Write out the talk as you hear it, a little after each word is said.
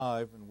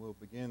5, and we'll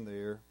begin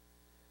there,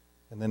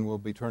 and then we'll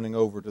be turning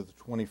over to the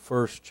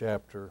 21st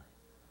chapter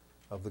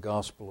of the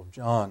Gospel of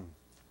John.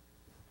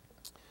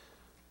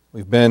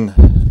 We've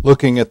been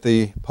looking at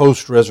the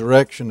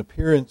post-resurrection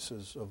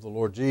appearances of the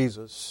Lord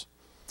Jesus,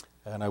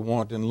 and I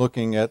want, in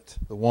looking at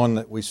the one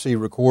that we see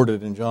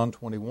recorded in John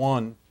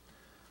 21,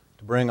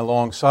 to bring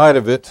alongside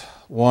of it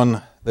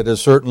one that is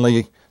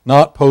certainly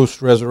not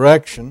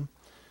post-resurrection,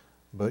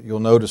 but you'll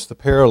notice the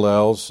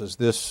parallels as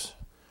this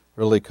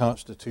really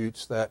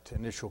constitutes that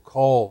initial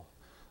call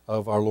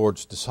of our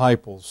Lord's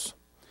disciples.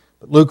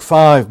 But Luke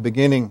 5,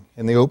 beginning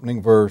in the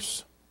opening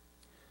verse,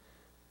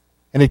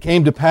 "And it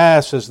came to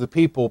pass as the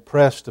people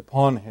pressed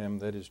upon him,"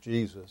 that is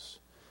Jesus,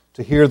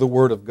 "to hear the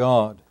word of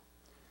God,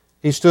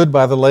 he stood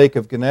by the lake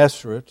of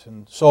Gennesaret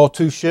and saw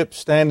two ships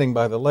standing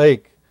by the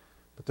lake,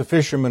 but the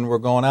fishermen were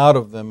gone out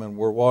of them and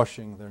were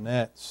washing their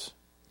nets.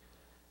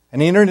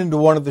 And he entered into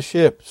one of the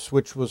ships,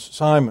 which was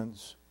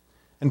Simon's,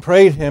 and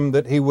prayed him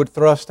that he would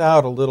thrust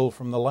out a little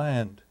from the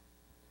land.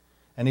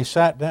 And he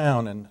sat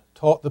down and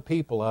taught the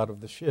people out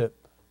of the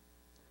ship.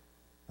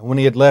 And when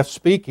he had left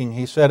speaking,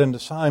 he said unto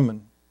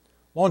Simon,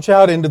 Launch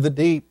out into the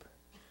deep,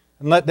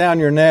 and let down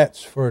your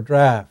nets for a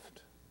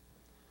draught.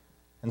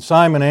 And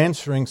Simon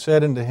answering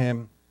said unto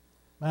him,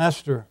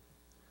 Master,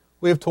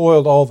 we have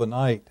toiled all the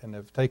night, and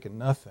have taken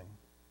nothing.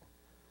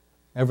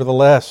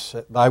 Nevertheless,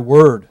 at thy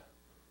word,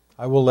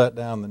 I will let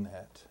down the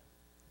net.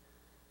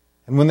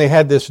 And when they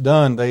had this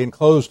done, they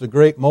enclosed a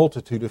great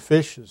multitude of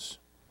fishes,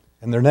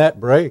 and their net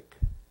brake.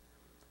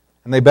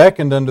 And they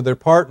beckoned unto their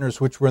partners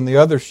which were in the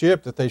other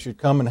ship that they should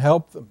come and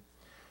help them.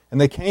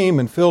 And they came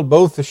and filled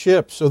both the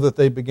ships so that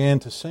they began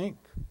to sink.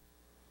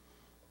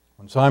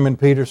 When Simon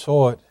Peter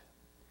saw it,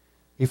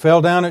 he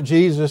fell down at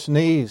Jesus'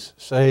 knees,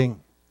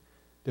 saying,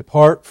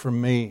 Depart from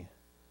me,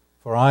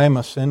 for I am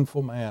a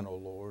sinful man, O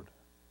Lord.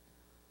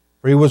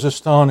 For he was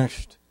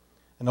astonished,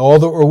 and all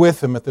that were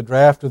with him at the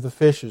draught of the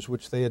fishes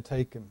which they had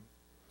taken.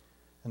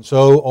 And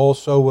so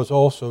also was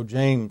also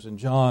James and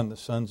John, the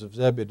sons of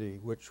Zebedee,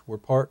 which were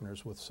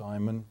partners with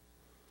Simon.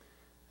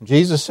 And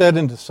Jesus said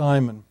unto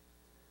Simon,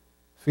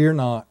 Fear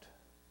not,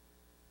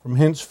 from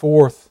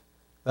henceforth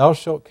thou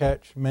shalt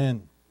catch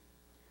men.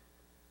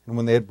 And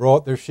when they had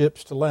brought their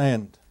ships to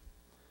land,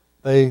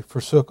 they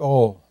forsook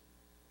all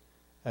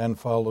and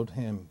followed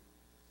him."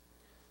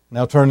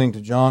 Now turning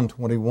to John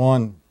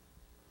 21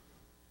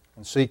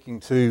 and seeking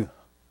to,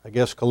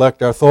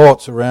 collect our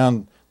thoughts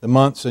around the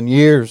months and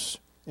years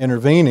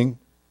intervening.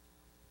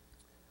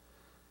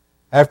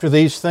 After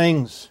these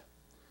things,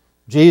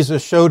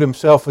 Jesus showed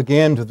himself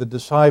again to the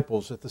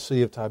disciples at the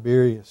Sea of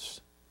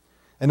Tiberias.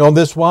 And on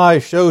this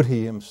wise showed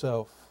he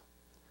himself.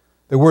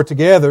 There were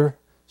together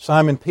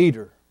Simon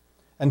Peter,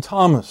 and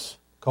Thomas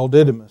called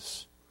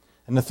Didymus,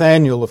 and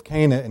Nathanael of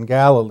Cana in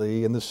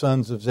Galilee, and the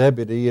sons of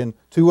Zebedee, and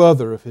two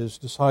other of his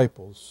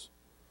disciples.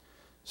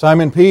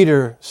 Simon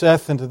Peter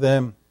saith unto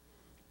them,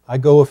 I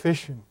go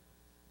a-fishing.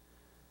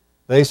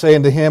 They say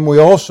unto him, We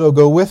also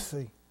go with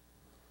thee.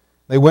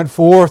 They went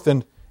forth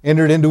and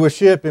entered into a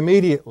ship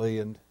immediately,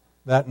 and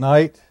that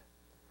night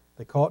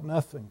they caught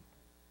nothing.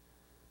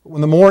 But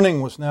when the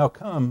morning was now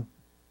come,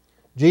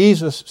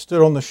 Jesus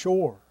stood on the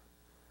shore,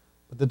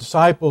 but the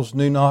disciples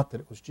knew not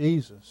that it was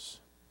Jesus.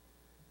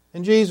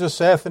 And Jesus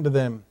saith unto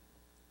them,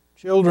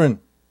 Children,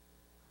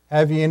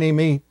 have ye any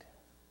meat?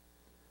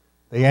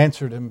 They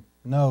answered him,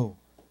 No.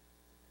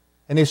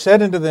 And he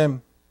said unto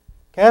them,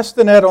 Cast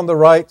the net on the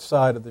right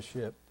side of the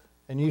ship,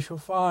 and ye shall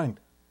find.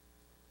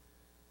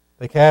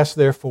 They cast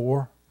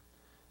therefore,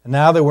 and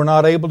now they were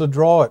not able to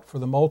draw it for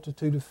the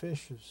multitude of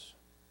fishes.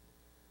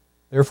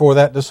 Therefore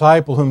that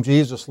disciple whom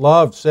Jesus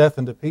loved saith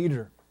unto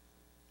Peter,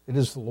 It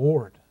is the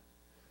Lord.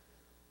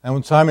 And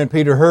when Simon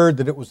Peter heard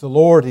that it was the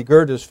Lord, he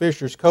girt his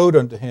fisher's coat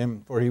unto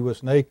him, for he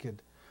was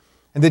naked,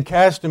 and did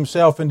cast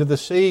himself into the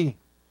sea.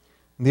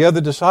 And the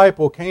other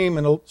disciples came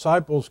in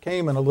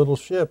a little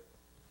ship,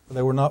 for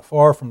they were not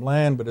far from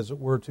land, but as it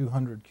were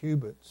 200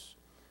 cubits,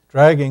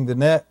 dragging the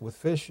net with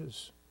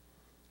fishes.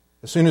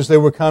 As soon as they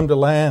were come to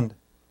land,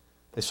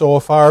 they saw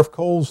a fire of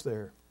coals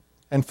there,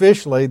 and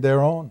fish laid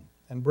thereon,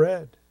 and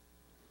bread.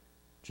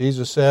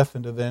 Jesus saith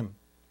unto them,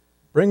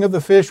 Bring of the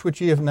fish which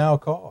ye have now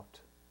caught.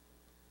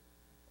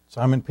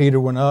 Simon Peter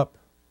went up,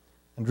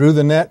 and drew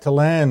the net to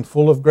land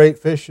full of great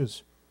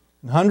fishes,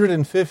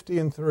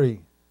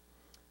 153.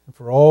 And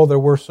for all there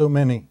were so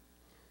many,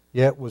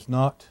 yet was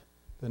not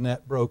the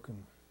net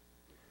broken.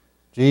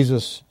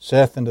 Jesus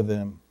saith unto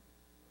them,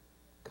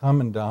 Come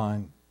and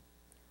dine.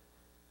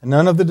 And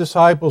none of the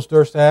disciples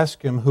durst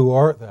ask him, Who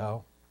art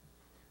thou?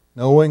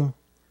 Knowing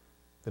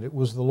that it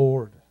was the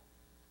Lord.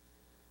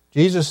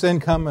 Jesus then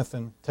cometh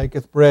and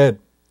taketh bread,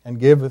 and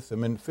giveth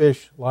them, and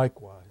fish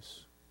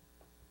likewise.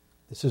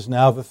 This is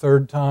now the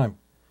third time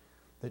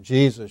that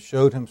Jesus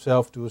showed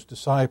himself to his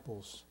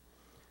disciples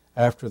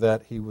after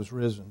that he was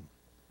risen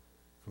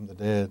from the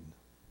dead.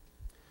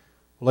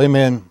 Well,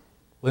 amen.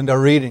 We'll end our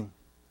reading,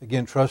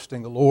 again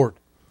trusting the Lord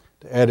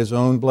to add his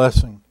own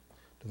blessing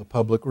to the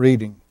public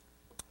reading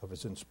of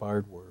his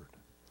inspired word.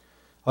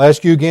 I'll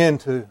ask you again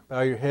to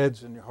bow your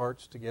heads and your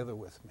hearts together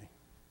with me.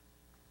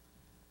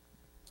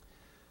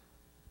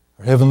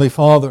 Our Heavenly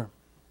Father,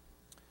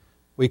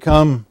 we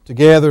come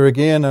together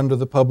again under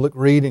the public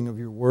reading of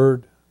your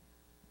Word.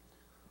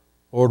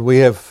 Lord, we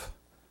have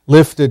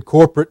lifted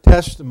corporate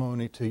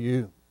testimony to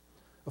you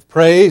of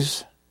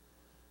praise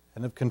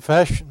and of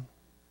confession.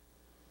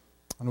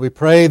 And we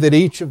pray that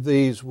each of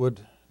these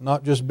would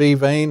not just be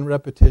vain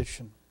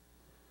repetition.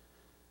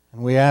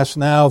 And we ask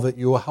now that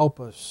you will help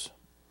us,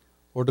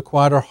 Lord, to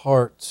quiet our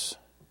hearts,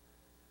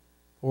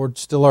 Lord,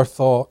 still our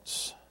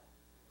thoughts.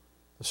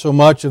 So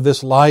much of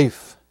this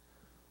life,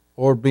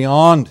 Lord,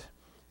 beyond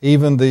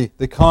even the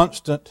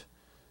constant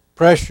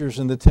pressures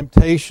and the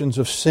temptations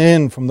of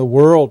sin from the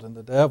world and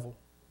the devil,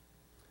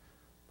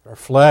 our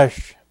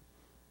flesh,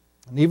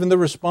 and even the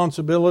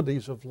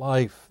responsibilities of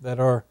life that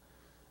are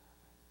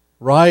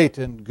right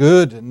and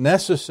good and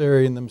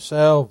necessary in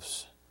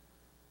themselves.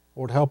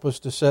 Lord, help us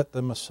to set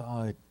them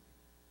aside.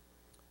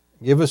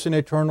 Give us an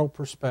eternal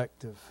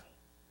perspective.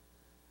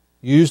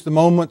 Use the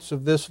moments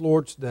of this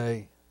Lord's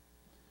Day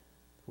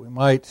that we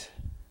might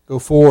go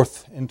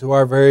forth into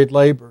our varied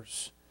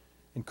labors,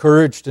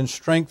 encouraged and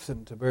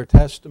strengthened to bear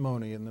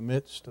testimony in the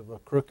midst of a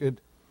crooked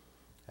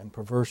and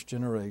perverse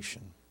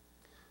generation.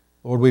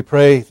 Lord, we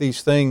pray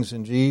these things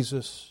in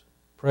Jesus'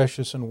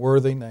 precious and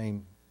worthy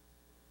name.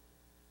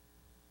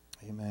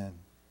 Amen.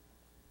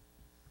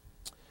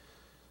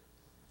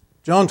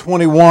 John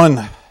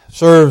 21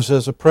 serves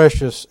as a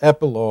precious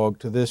epilogue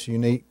to this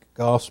unique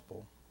gospel.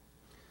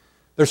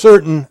 There are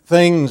certain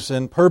things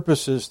and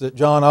purposes that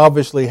John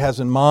obviously has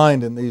in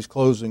mind in these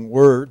closing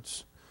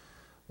words.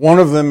 One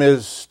of them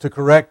is to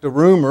correct a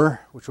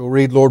rumor, which we'll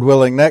read, Lord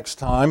willing, next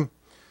time.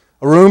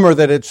 A rumor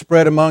that had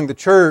spread among the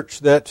church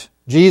that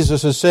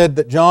Jesus has said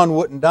that John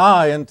wouldn't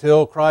die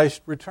until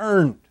Christ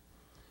returned.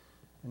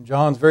 And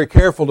John's very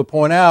careful to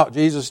point out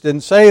Jesus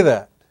didn't say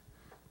that.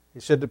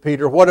 He said to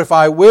Peter, "What if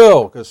I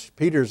will?" Because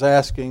Peter's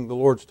asking, the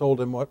Lord's told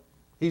him what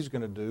he's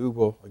going to do.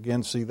 We'll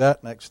again see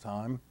that next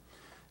time.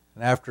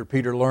 And after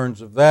Peter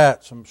learns of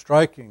that, some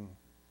striking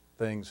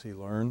things he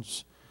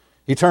learns,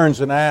 he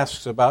turns and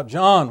asks about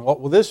John, "What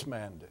will this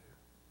man do?"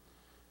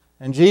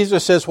 And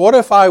Jesus says, "What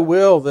if I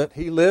will that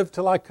he live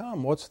till I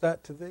come? What's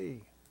that to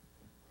thee?"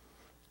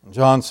 And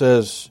John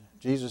says,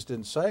 Jesus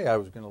didn't say I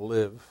was going to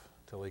live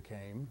till he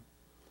came.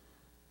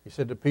 He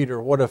said to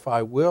Peter, "What if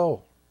I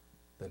will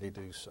that he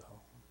do so?"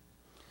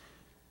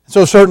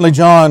 So certainly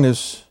John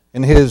is,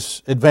 in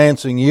his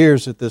advancing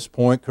years at this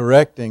point,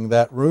 correcting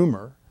that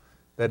rumor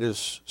that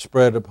is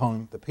spread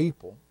upon the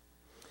people.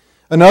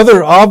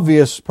 Another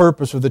obvious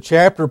purpose of the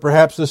chapter,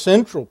 perhaps the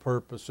central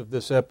purpose of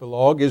this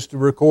epilogue, is to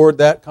record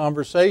that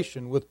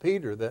conversation with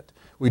Peter that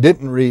we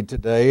didn't read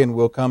today and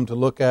we'll come to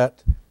look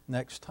at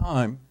next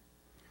time.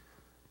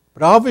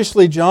 But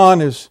obviously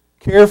John is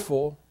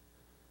careful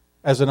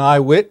as an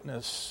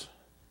eyewitness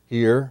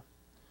here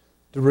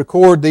to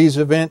record these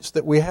events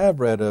that we have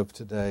read of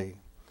today.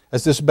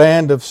 As this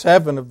band of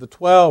 7 of the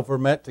 12 were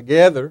met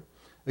together,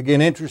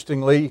 again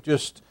interestingly,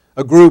 just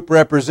a group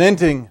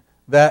representing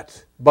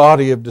that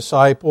body of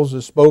disciples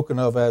is spoken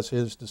of as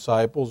his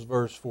disciples,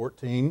 verse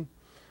 14.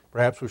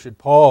 Perhaps we should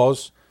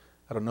pause.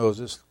 I don't know, is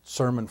this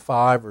sermon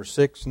 5 or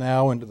 6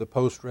 now into the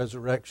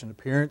post-resurrection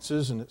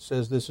appearances? And it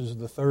says this is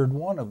the third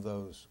one of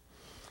those.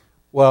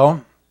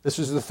 Well, this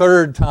is the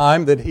third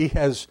time that he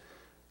has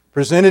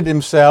presented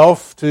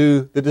himself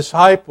to the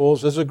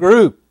disciples as a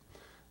group.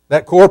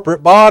 That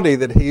corporate body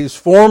that he's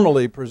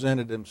formally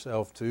presented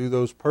himself to,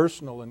 those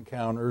personal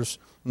encounters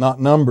not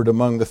numbered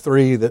among the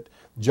 3 that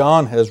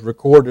John has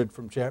recorded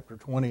from chapter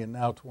 20 and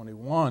now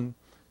 21,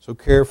 so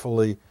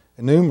carefully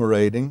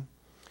enumerating.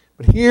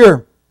 But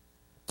here,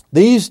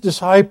 these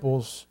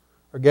disciples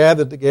are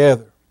gathered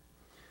together.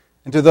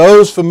 And to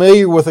those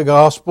familiar with the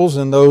Gospels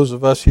and those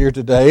of us here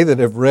today that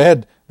have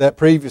read that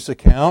previous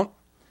account,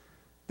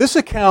 this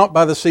account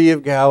by the Sea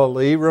of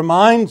Galilee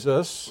reminds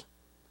us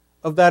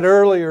of that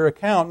earlier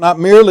account, not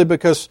merely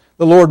because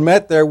the Lord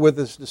met there with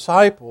His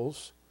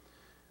disciples,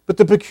 but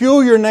the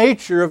peculiar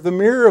nature of the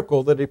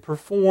miracle that He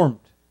performed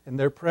in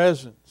their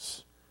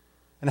presence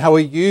and how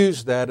He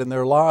used that in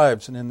their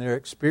lives and in their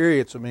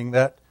experience. I mean,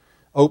 that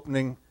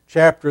opening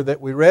chapter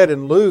that we read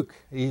in Luke,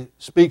 He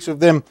speaks of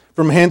them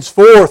from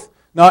henceforth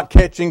not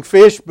catching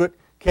fish, but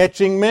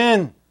catching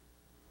men.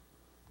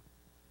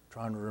 I'm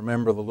trying to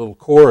remember the little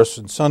chorus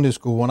in Sunday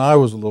school when I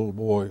was a little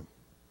boy.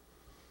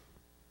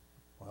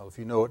 Well, if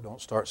you know it,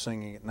 don't start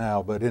singing it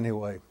now. But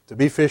anyway, to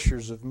be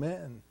fishers of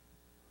men.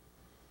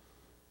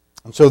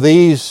 And so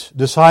these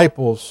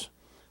disciples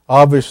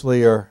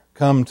obviously are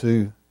come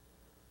to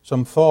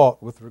some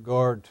thought with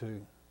regard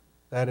to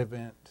that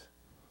event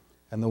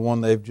and the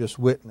one they've just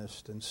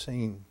witnessed and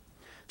seen.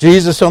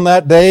 Jesus on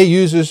that day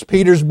uses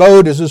Peter's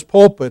boat as his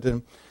pulpit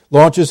and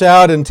launches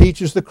out and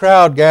teaches the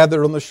crowd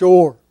gathered on the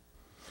shore.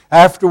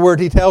 Afterward,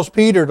 he tells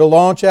Peter to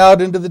launch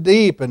out into the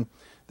deep, and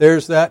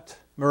there's that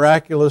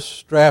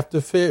miraculous draft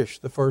of fish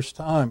the first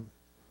time.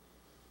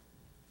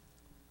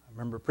 I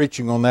remember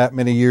preaching on that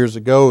many years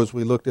ago as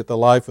we looked at the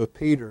life of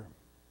Peter.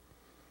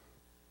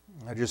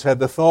 I just had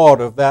the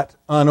thought of that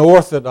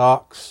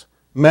unorthodox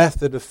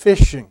method of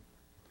fishing.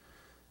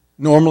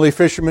 Normally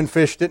fishermen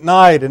fished at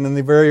night and in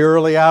the very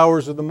early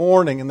hours of the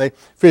morning, and they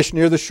fished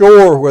near the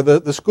shore where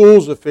the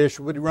schools of fish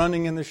would be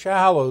running in the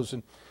shallows.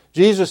 And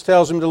Jesus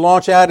tells them to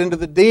launch out into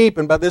the deep,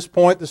 and by this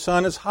point the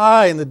sun is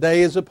high and the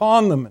day is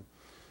upon them. And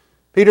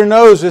Peter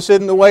knows this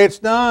isn't the way it's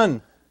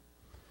done.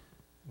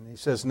 And he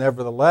says,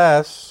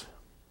 nevertheless,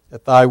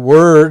 at thy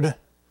word,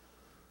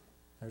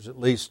 there's at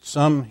least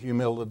some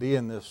humility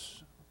in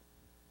this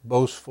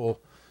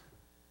boastful,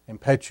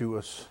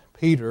 impetuous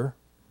Peter.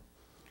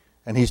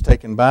 And he's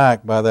taken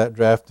back by that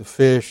draft of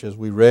fish, as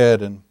we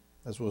read, and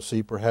as we'll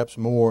see perhaps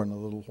more in a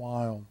little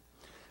while.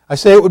 I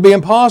say it would be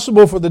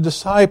impossible for the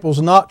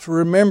disciples not to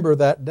remember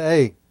that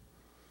day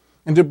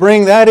and to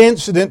bring that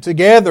incident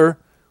together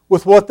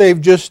with what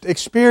they've just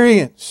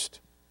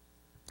experienced.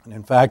 And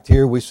in fact,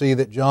 here we see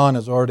that John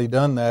has already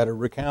done that, or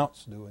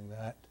recounts doing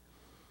that,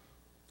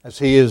 as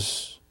he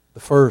is the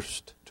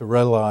first to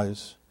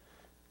realize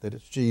that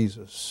it's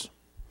Jesus.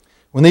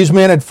 When these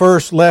men had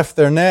first left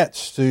their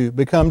nets to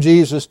become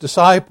Jesus'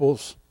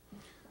 disciples,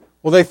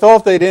 well, they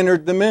thought they'd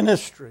entered the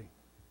ministry.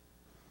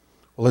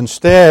 Well,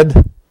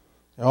 instead,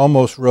 they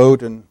almost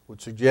wrote and would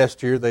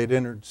suggest here they'd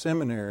entered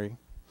seminary.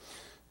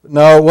 But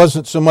no, it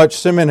wasn't so much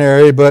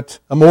seminary, but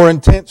a more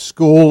intense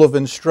school of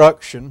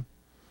instruction.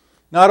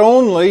 Not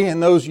only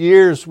in those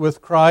years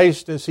with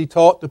Christ as He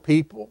taught the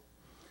people,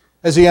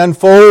 as He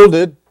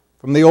unfolded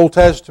from the Old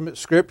Testament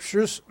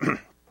Scriptures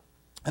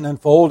and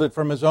unfolded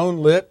from His own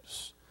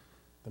lips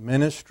the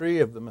ministry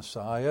of the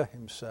Messiah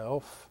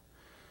Himself.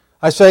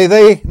 I say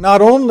they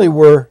not only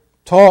were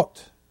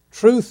taught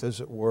truth,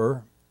 as it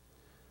were,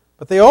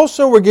 but they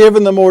also were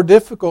given the more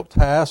difficult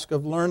task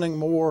of learning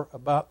more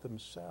about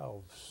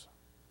themselves,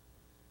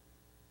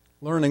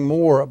 learning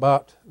more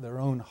about their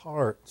own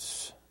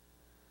hearts.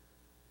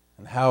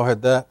 And how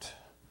had that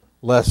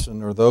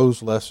lesson or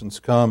those lessons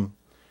come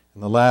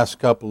in the last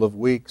couple of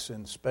weeks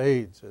in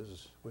spades,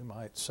 as we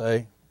might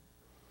say?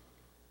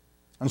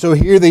 And so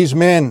here these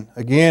men,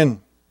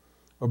 again,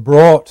 are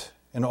brought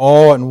in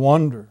awe and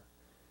wonder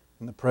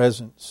in the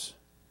presence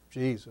of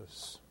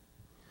Jesus.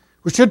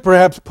 We should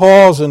perhaps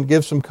pause and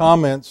give some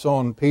comments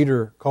on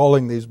Peter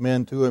calling these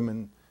men to him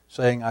and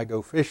saying, I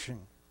go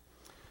fishing.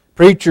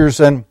 Preachers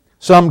and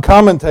some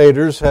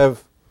commentators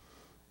have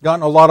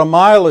gotten a lot of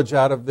mileage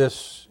out of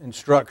this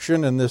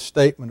instruction and this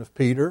statement of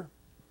Peter.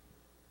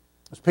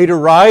 As Peter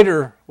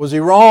writer, was he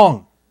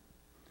wrong?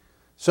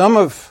 Some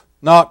have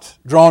not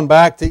drawn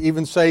back to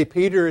even say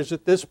Peter is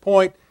at this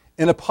point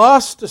in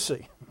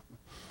apostasy.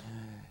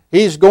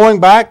 He's going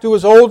back to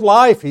his old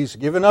life. He's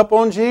given up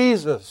on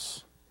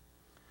Jesus.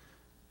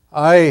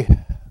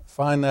 I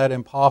find that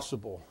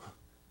impossible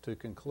to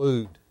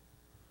conclude.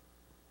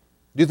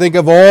 Do you think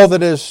of all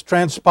that has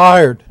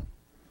transpired?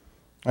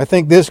 I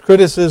think this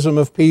criticism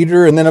of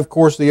Peter, and then of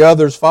course the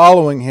others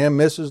following him,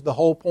 misses the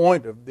whole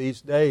point of these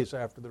days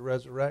after the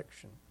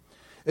resurrection.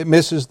 It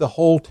misses the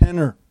whole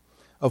tenor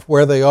of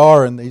where they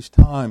are in these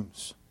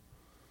times.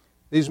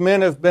 These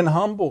men have been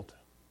humbled.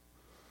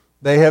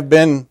 They have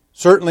been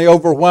certainly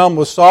overwhelmed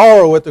with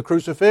sorrow at the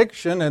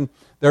crucifixion and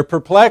their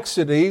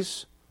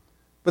perplexities,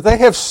 but they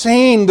have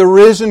seen the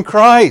risen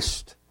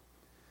Christ.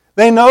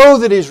 They know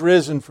that He's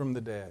risen from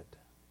the dead.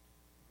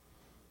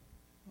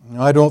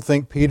 I don't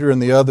think Peter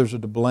and the others are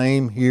to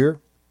blame here.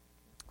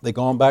 They've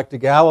gone back to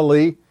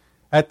Galilee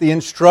at the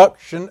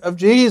instruction of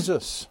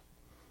Jesus.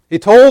 He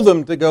told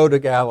them to go to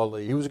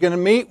Galilee. He was going to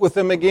meet with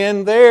them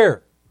again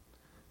there.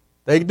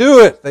 They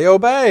do it. They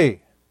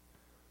obey.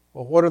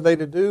 Well, what are they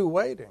to do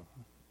waiting?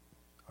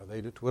 Are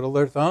they to twiddle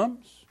their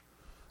thumbs?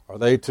 Are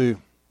they to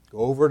go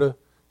over to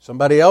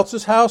somebody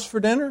else's house for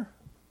dinner?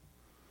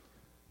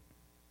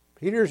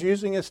 Peter's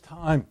using his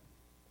time.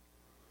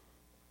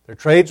 They're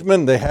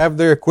tradesmen. They have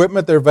their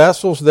equipment, their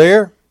vessels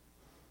there.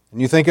 And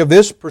you think of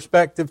this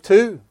perspective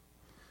too.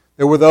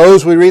 There were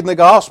those we read in the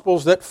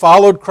Gospels that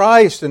followed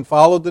Christ and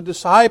followed the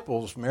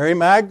disciples, Mary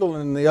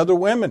Magdalene and the other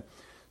women,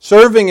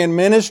 serving and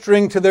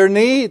ministering to their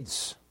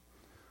needs.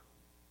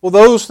 Well,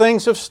 those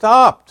things have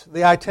stopped.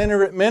 The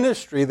itinerant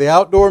ministry, the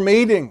outdoor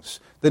meetings,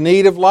 the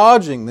need of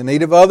lodging, the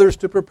need of others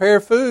to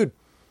prepare food.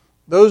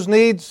 Those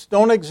needs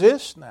don't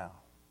exist now.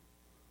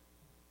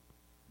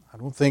 I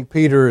don't think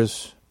Peter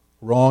is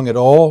wrong at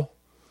all.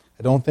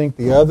 I don't think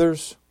the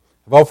others.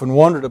 I've often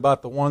wondered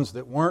about the ones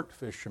that weren't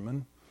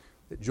fishermen,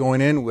 that join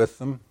in with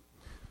them.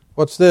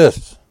 What's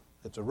this?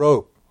 It's a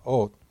rope.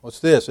 Oh, what's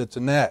this? It's a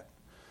net.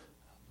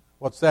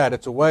 What's that?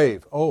 It's a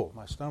wave. Oh,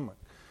 my stomach.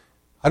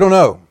 I don't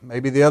know.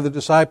 Maybe the other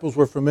disciples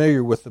were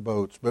familiar with the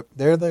boats, but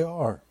there they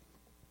are.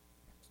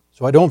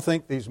 So I don't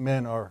think these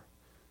men are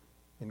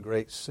in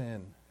great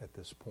sin at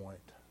this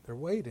point. They're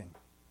waiting.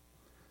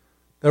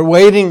 They're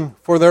waiting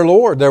for their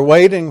Lord. They're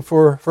waiting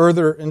for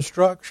further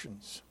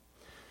instructions.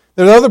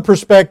 There are other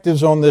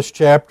perspectives on this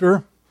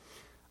chapter.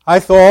 I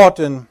thought,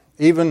 and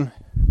even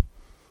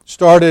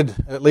started,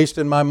 at least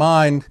in my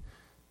mind,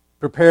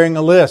 preparing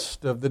a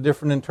list of the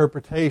different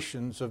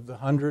interpretations of the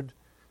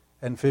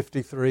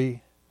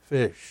 153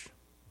 fish.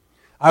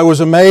 I was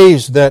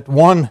amazed that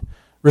one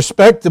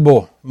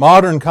respectable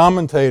modern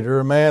commentator,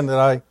 a man that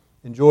I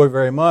enjoy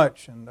very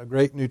much and a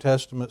great New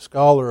Testament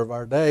scholar of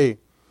our day,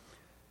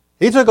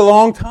 he took a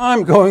long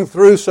time going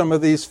through some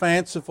of these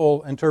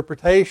fanciful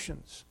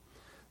interpretations.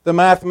 The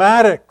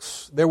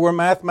mathematics, there were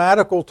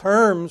mathematical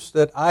terms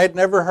that I had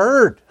never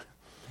heard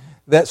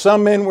that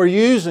some men were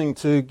using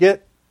to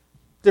get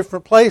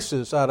different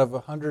places out of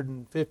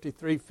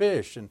 153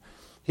 fish, and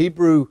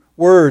Hebrew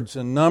words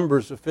and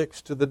numbers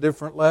affixed to the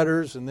different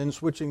letters, and then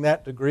switching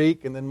that to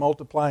Greek, and then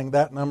multiplying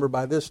that number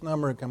by this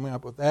number and coming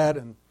up with that.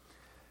 And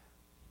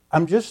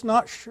I'm just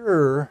not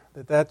sure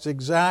that that's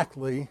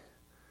exactly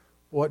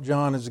what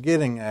John is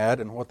getting at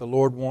and what the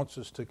Lord wants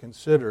us to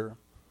consider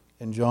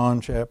in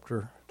John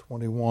chapter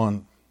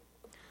 21.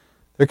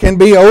 There can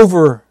be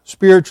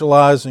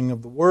over-spiritualizing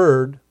of the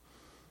Word.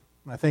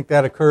 I think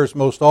that occurs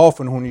most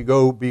often when you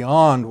go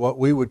beyond what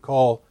we would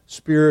call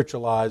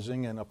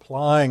spiritualizing and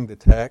applying the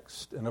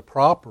text in a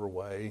proper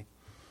way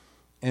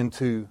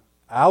into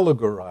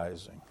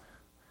allegorizing,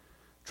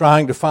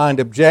 trying to find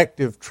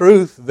objective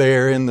truth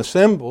there in the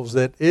symbols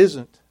that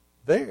isn't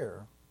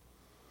there.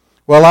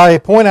 Well, I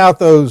point out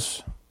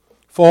those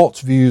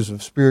false views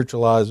of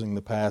spiritualizing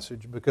the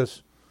passage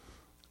because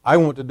I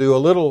want to do a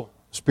little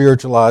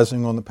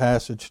spiritualizing on the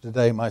passage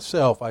today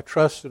myself. I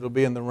trust it'll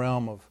be in the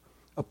realm of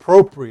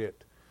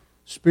appropriate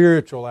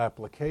spiritual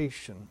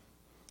application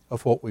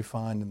of what we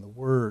find in the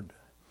Word.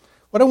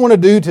 What I want to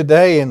do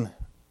today in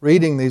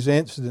reading these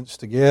incidents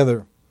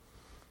together,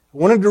 I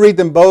wanted to read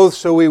them both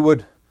so we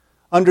would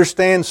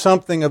understand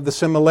something of the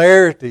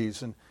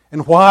similarities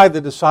and why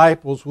the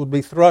disciples would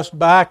be thrust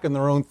back in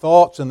their own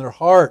thoughts and their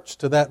hearts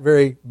to that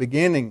very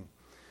beginning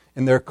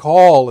in their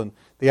call and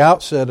the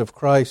outset of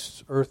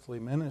Christ's earthly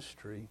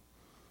ministry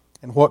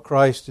and what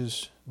Christ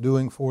is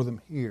doing for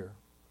them here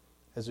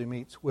as He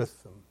meets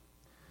with them.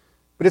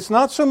 But it's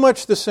not so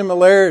much the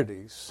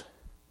similarities,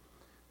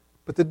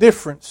 but the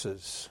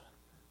differences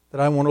that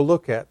I want to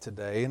look at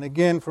today. And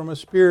again, from a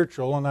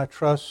spiritual and I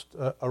trust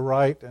a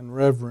right and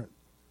reverent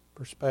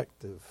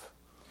perspective.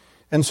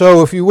 And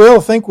so, if you will,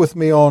 think with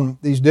me on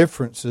these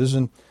differences.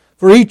 And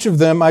for each of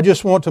them, I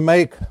just want to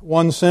make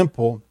one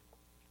simple,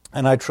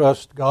 and I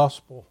trust,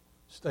 gospel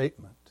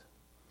statement.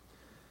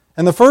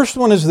 And the first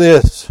one is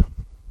this: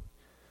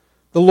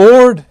 the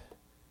Lord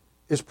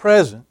is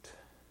present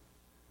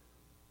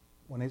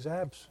when He's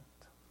absent.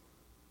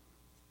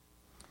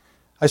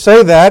 I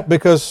say that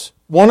because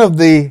one of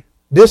the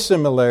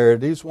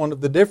dissimilarities, one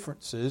of the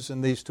differences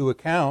in these two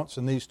accounts,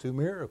 in these two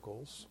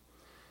miracles,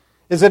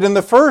 is that in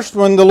the first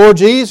one, the Lord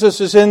Jesus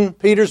is in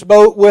Peter's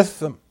boat with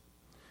them.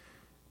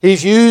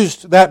 He's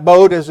used that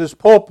boat as His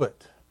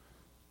pulpit.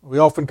 We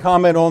often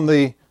comment on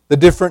the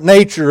different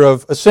nature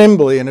of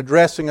assembly and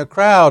addressing a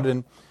crowd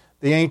in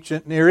the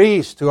ancient Near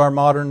East to our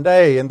modern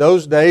day. In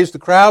those days, the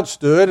crowd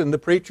stood and the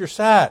preacher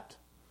sat.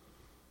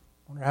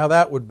 I wonder how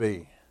that would be.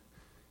 It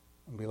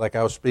would be like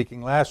I was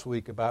speaking last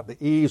week about the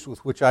ease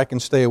with which I can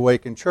stay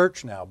awake in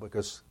church now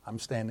because I'm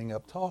standing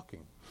up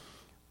talking.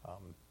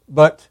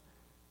 But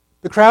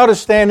the crowd is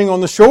standing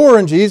on the shore,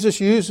 and Jesus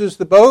uses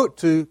the boat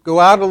to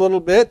go out a little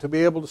bit to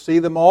be able to see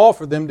them all,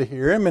 for them to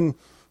hear Him. And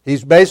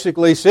He's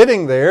basically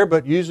sitting there,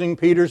 but using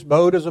Peter's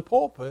boat as a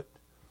pulpit.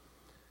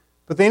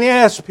 But then He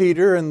asks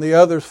Peter, and the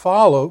others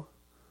follow,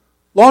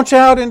 launch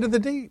out into the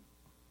deep.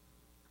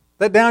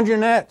 Let down your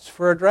nets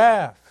for a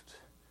draft.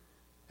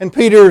 And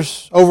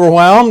Peter's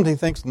overwhelmed. He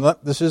thinks, no,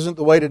 this isn't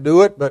the way to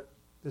do it, but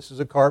this is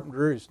a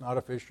carpenter. He's not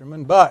a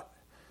fisherman, but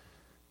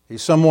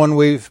he's someone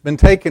we've been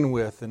taken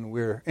with, and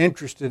we're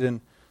interested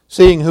in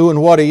seeing who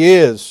and what he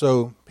is.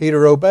 So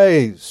Peter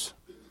obeys.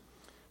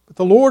 But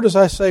the Lord, as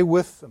I say,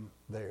 with them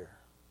there.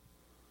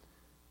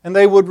 And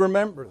they would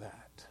remember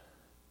that.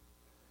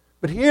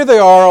 But here they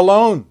are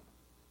alone.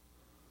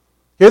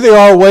 Here they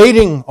are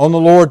waiting on the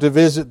Lord to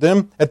visit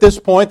them. At this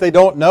point, they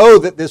don't know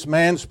that this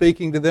man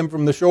speaking to them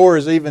from the shore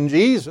is even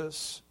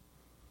Jesus.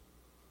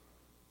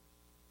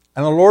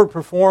 And the Lord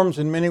performs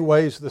in many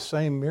ways the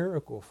same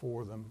miracle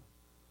for them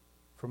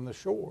from the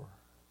shore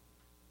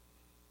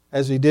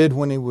as He did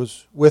when He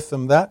was with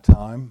them that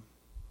time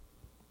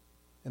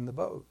in the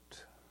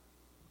boat.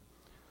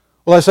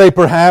 Well, I say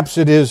perhaps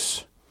it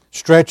is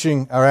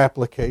stretching our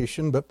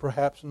application, but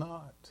perhaps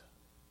not.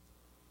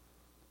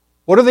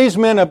 What are these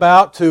men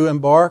about to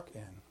embark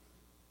in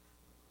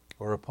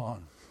or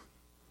upon?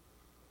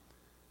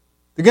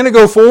 They're going to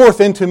go forth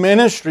into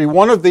ministry.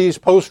 One of these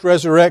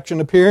post-resurrection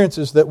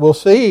appearances that we'll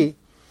see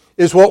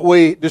is what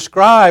we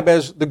describe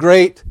as the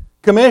Great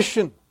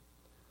Commission.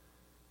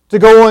 To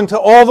go into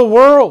all the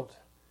world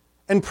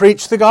and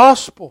preach the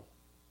gospel.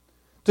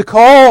 To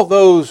call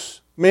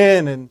those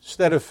men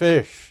instead of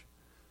fish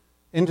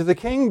into the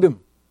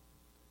kingdom.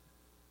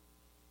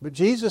 But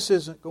Jesus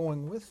isn't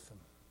going with them.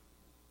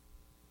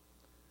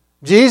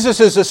 Jesus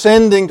is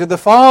ascending to the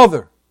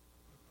Father.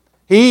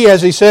 He,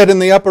 as He said in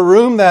the upper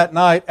room that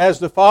night, as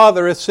the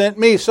Father hath sent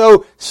me,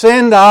 so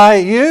send I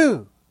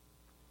you.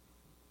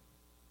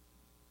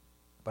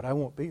 But I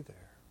won't be there.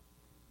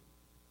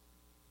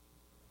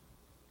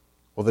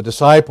 Well, the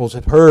disciples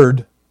had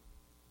heard,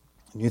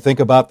 and you think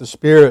about the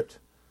Spirit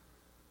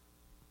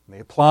and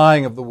the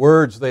applying of the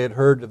words they had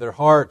heard to their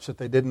hearts that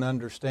they didn't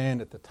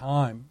understand at the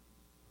time.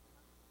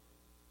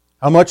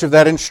 How much of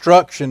that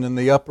instruction in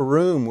the upper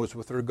room was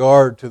with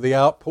regard to the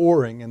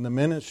outpouring in the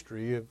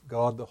ministry of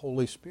God the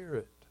Holy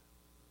Spirit?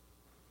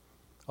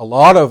 A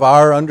lot of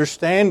our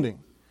understanding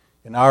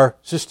in our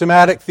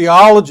systematic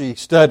theology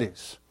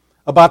studies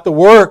about the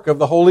work of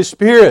the Holy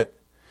Spirit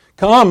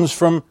comes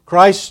from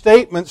Christ's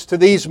statements to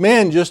these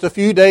men just a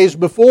few days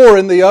before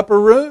in the upper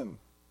room.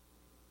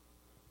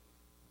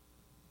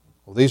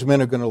 Well, these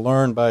men are going to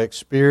learn by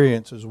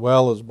experience as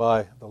well as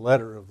by the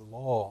letter of the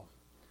law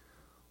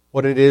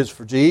what it is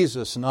for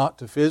Jesus not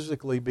to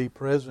physically be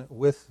present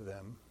with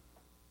them,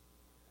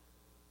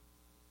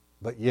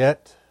 but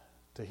yet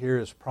to hear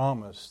His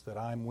promise that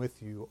I'm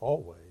with you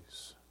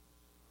always,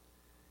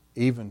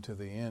 even to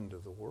the end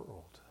of the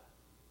world.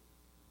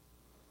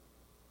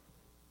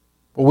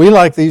 But we,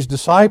 like these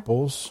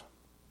disciples,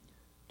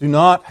 do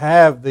not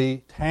have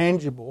the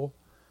tangible,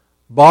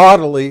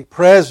 bodily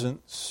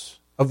presence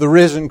of the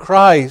risen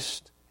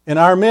Christ in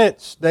our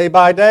midst day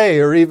by day,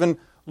 or even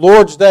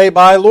Lord's Day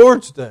by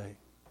Lord's Day.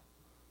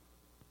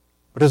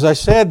 But as I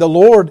said, the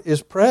Lord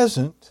is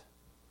present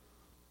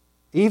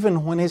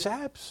even when He's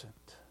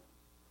absent.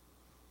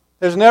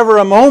 There's never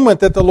a moment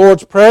that the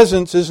Lord's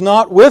presence is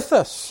not with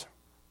us.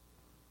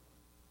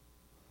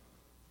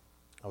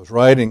 I was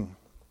writing,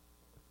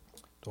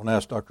 don't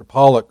ask Dr.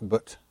 Pollock,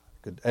 but I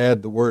could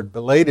add the word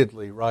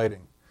belatedly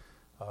writing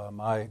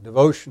my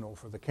devotional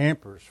for the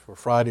campers for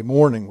Friday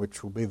morning,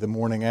 which will be the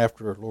morning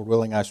after, Lord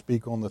willing, I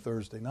speak on the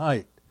Thursday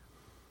night.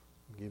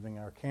 Giving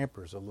our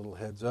campers a little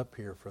heads up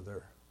here for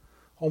their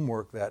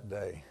homework that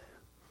day.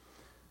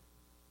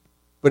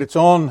 But it's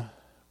on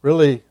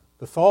really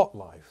the thought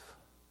life.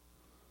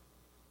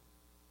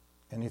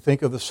 And you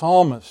think of the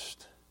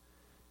psalmist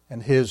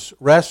and his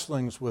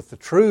wrestlings with the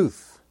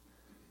truth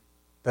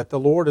that the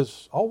Lord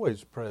is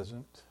always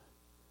present,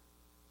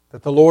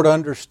 that the Lord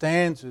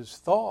understands his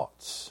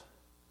thoughts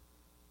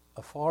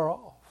afar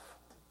off.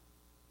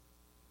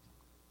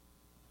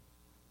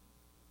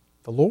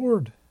 The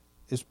Lord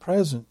is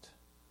present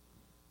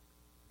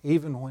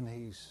even when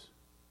He's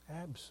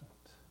absent.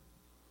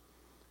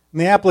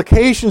 And the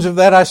applications of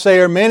that, I say,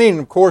 are many, and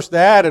of course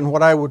that, and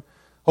what I would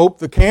hope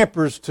the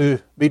campers to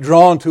be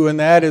drawn to in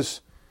that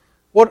is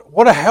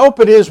what a help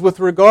it is with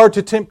regard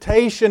to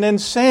temptation and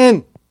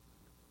sin.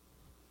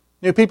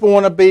 You know, people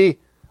want to be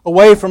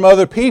away from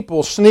other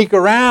people, sneak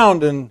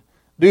around and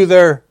do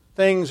their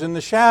things in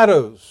the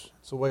shadows.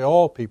 It's the way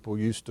all people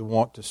used to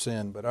want to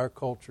sin, but our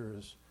culture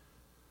has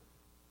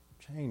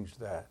changed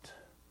that.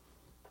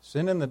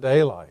 Sin in the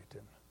daylight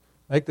and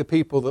make the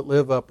people that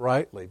live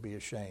uprightly be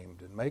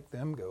ashamed and make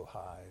them go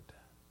hide.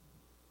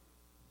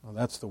 Well,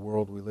 that's the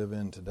world we live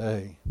in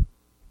today.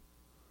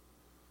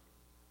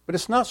 But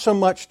it's not so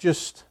much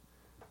just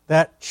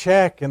that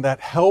check and that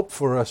help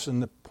for us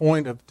in the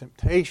point of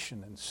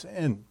temptation and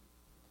sin,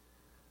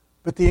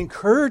 but the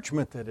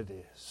encouragement that it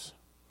is.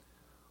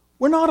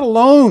 We're not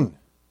alone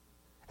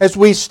as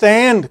we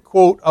stand,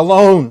 quote,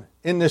 alone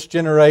in this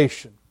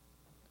generation.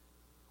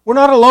 We're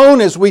not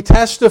alone as we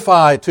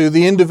testify to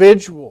the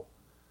individual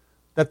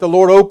that the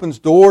Lord opens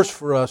doors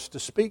for us to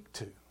speak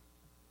to.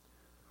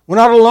 We're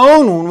not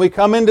alone when we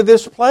come into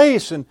this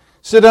place and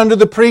sit under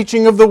the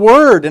preaching of the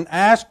Word and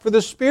ask for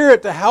the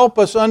Spirit to help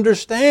us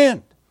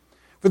understand,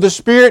 for the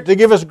Spirit to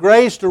give us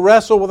grace to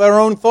wrestle with our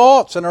own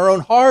thoughts and our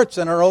own hearts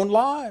and our own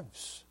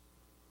lives.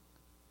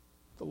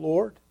 The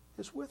Lord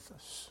is with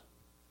us.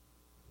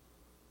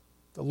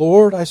 The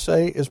Lord, I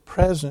say, is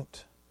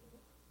present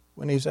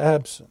when He's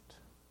absent.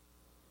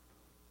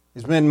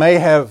 These men may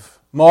have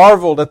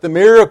marveled at the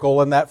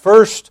miracle in that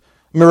first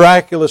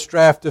miraculous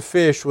draught of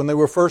fish when they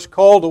were first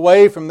called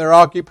away from their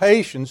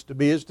occupations to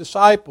be His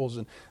disciples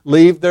and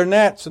leave their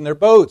nets and their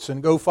boats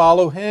and go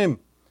follow Him.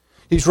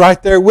 He's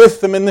right there with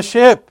them in the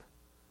ship.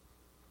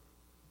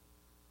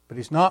 But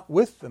He's not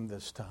with them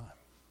this time.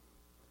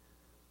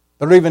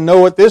 They don't even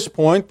know at this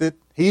point that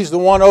He's the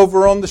one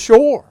over on the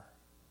shore.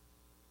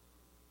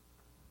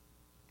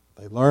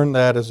 They learned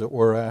that, as it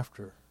were,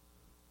 after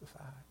the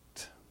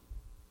fact.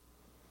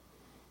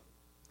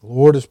 The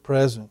Lord is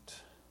present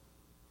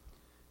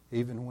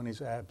even when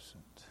He's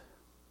absent.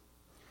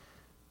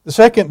 The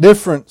second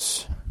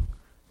difference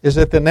is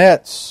that the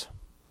nets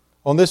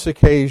on this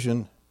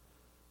occasion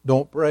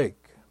don't break.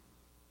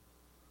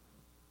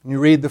 When you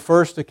read the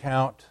first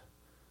account,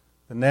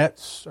 the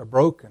nets are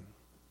broken.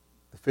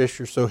 The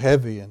fish are so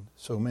heavy and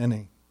so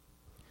many.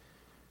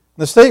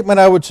 The statement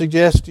I would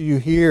suggest to you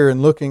here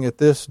in looking at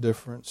this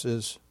difference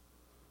is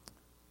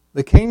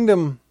the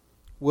kingdom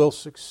will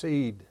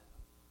succeed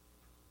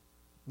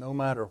no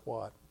matter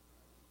what.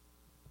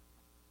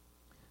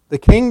 The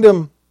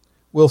kingdom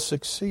will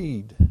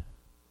succeed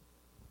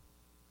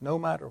no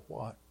matter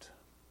what.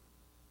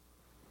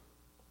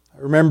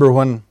 I remember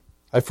when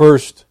I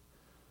first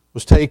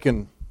was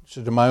taken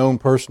to my own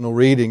personal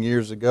reading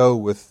years ago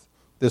with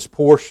this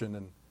portion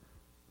and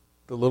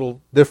the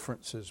little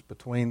differences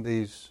between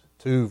these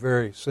two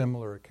very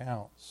similar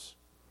accounts.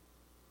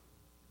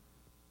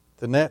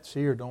 The nets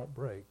here don't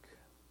break.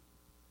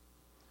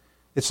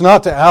 It's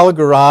not to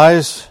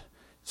allegorize.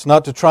 It's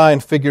not to try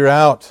and figure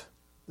out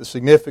the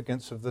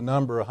significance of the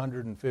number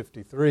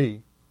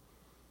 153.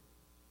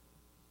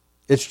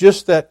 It's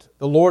just that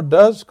the Lord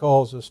does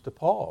cause us to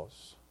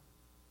pause.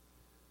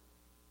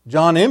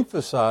 John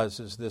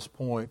emphasizes this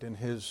point in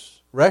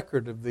his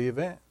record of the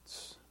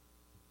events.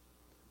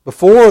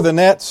 Before, the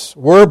nets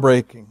were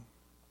breaking.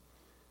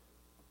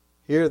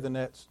 Here, the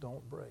nets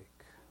don't break.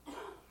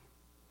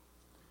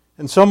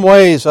 In some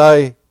ways,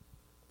 I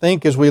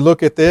think as we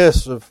look at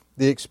this, of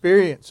the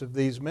experience of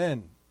these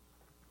men.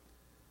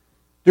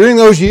 During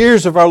those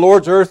years of our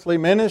Lord's earthly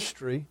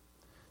ministry,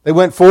 they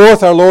went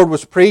forth, our Lord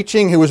was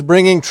preaching, He was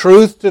bringing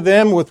truth to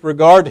them with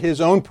regard to His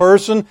own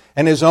person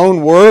and His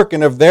own work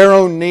and of their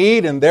own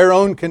need and their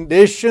own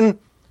condition.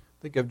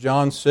 Think of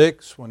John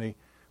 6 when He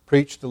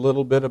preached a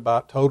little bit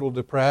about total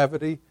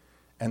depravity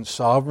and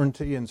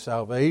sovereignty and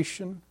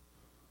salvation.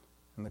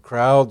 And the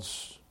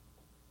crowds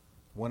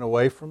went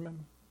away from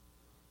Him.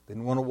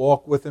 Didn't want to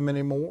walk with Him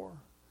anymore.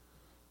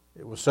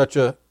 It was such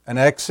an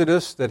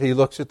exodus that He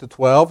looks at the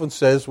 12 and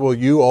says, "Will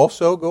you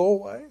also go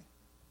away?"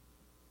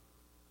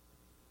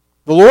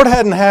 The Lord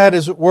hadn't had,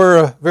 as it were,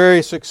 a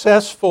very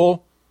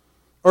successful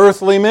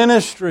earthly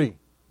ministry.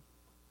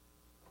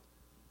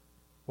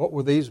 What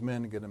were these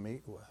men going to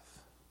meet with?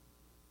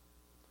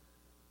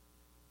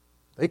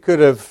 They could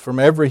have, from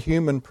every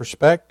human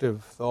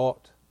perspective,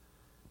 thought,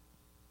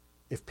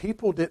 if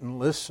people didn't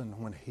listen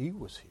when He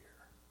was here,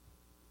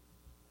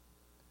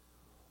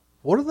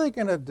 what are they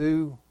going to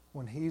do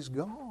when He's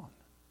gone?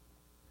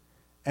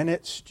 And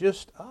it's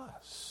just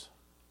us.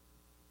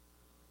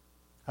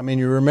 I mean,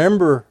 you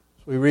remember,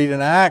 as we read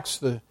in Acts,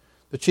 the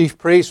chief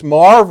priests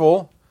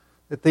marvel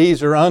that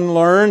these are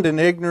unlearned and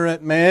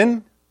ignorant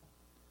men.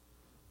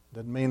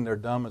 Doesn't mean they're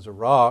dumb as a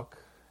rock.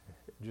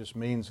 It just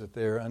means that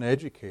they're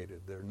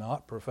uneducated. They're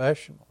not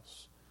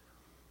professionals.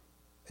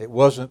 It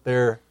wasn't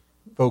their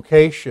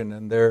vocation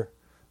and their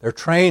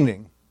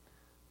training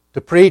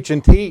to preach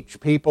and teach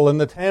people in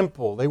the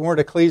temple. They weren't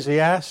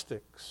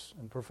ecclesiastics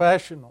and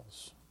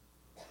professionals.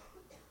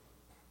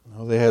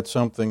 No, they had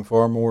something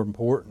far more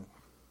important.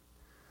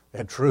 They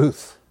had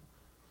truth,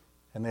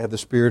 and they had the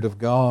Spirit of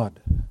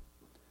God.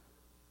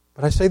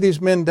 But I say these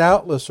men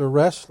doubtless are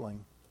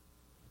wrestling.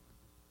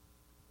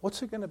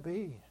 What's it going to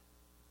be?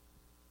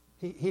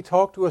 He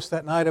talked to us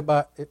that night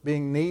about it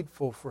being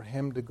needful for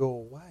Him to go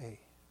away.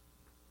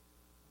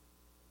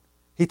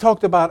 He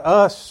talked about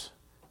us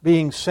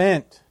being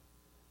sent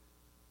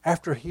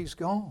after He's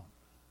gone.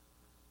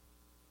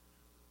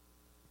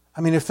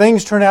 I mean, if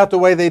things turn out the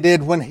way they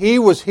did when He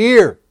was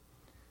here,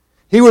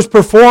 He was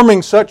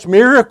performing such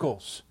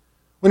miracles.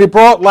 When He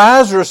brought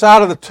Lazarus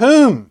out of the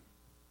tomb,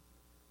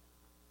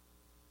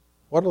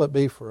 what will it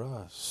be for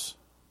us?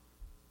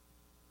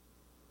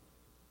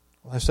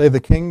 Well, I say the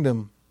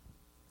kingdom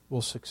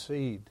will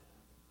succeed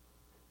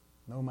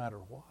no matter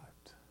what.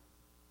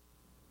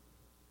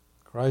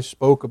 Christ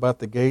spoke about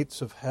the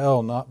gates of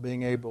hell not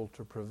being able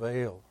to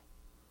prevail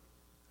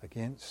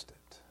against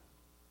it.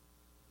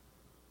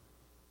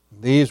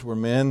 These were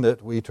men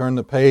that we turn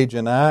the page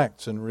in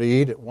Acts and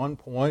read at one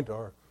point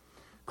are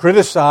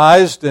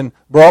criticized and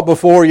brought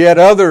before yet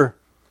other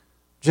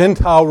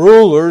Gentile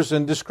rulers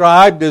and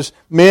described as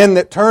men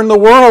that turn the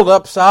world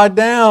upside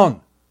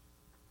down.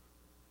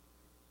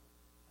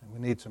 And we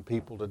need some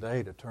people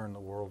today to turn the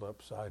world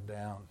upside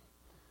down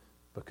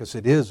because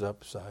it is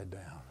upside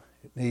down.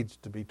 It needs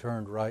to be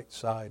turned right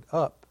side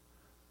up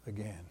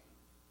again.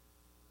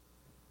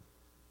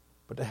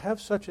 But to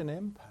have such an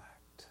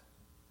impact,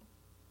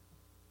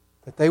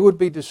 that they would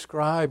be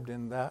described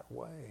in that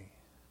way.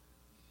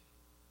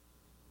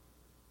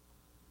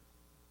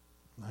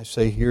 I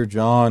say here,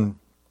 John,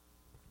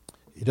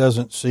 he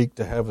doesn't seek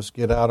to have us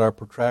get out our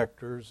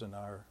protractors and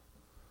our,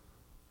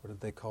 what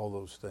did they call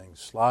those things,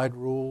 slide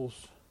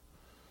rules,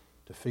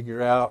 to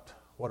figure out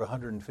what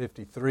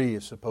 153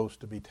 is supposed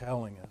to be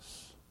telling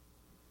us.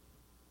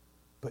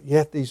 But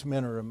yet these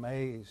men are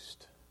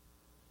amazed.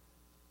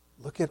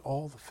 Look at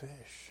all the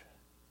fish.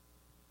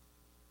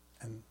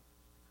 And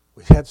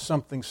we had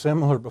something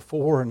similar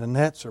before and the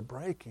nets are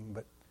breaking,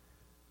 but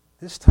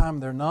this time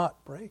they're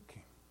not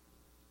breaking.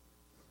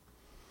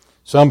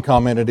 Some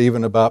commented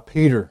even about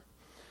Peter,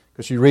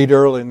 because you read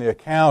early in the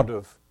account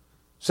of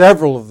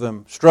several of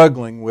them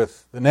struggling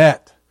with the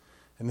net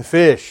and the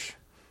fish.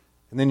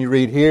 And then you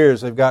read here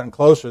as they've gotten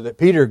closer that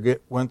Peter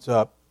went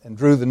up and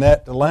drew the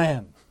net to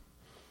land.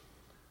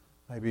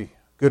 Maybe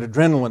good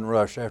adrenaline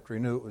rush after he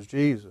knew it was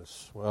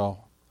Jesus.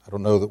 Well, I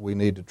don't know that we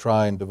need to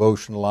try and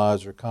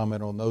devotionalize or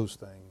comment on those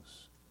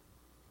things.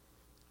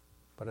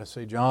 But I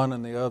say John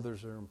and the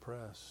others are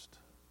impressed.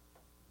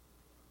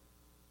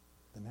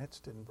 The nets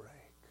didn't break.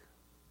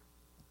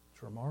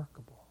 It's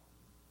remarkable.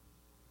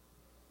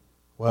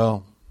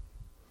 Well,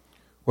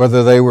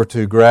 whether they were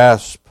to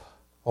grasp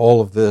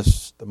all of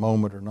this the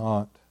moment or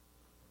not,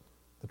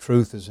 the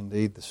truth is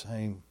indeed the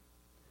same.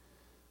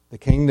 The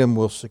kingdom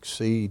will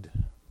succeed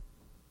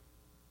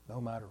no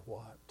matter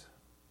what.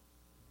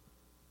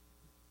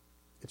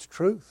 It's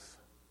truth.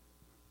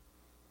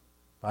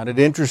 Find it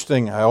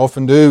interesting, I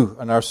often do,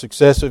 in our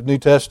successive New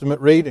Testament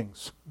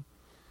readings,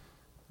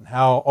 and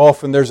how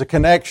often there's a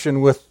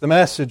connection with the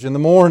message in the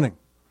morning.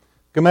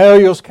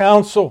 Gamaliel's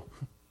counsel.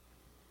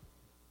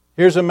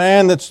 Here's a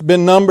man that's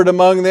been numbered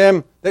among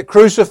them that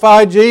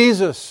crucified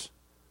Jesus.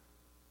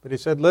 But he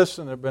said,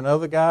 listen, there have been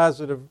other guys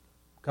that have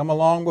come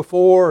along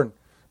before and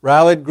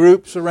rallied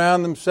groups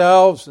around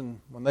themselves,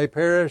 and when they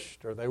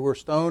perished or they were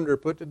stoned or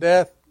put to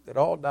death, it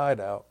all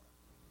died out.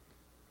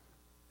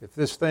 If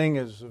this thing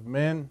is of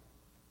men,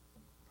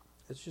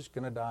 it's just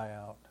going to die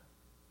out.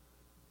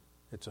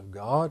 It's of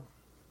God.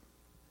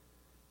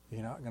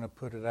 You're not going to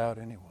put it out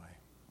anyway.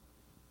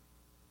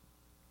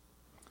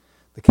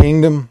 The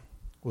kingdom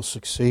will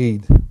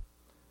succeed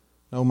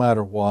no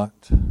matter what.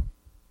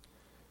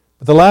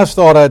 But the last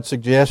thought I'd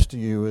suggest to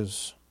you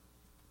is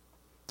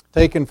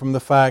taken from the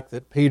fact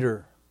that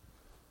Peter,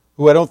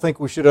 who I don't think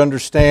we should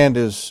understand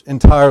is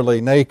entirely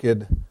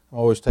naked. I'm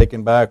always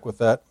taken back with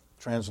that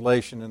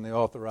translation in the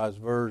Authorized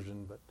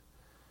Version, but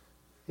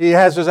he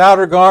has his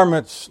outer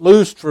garments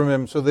loosed from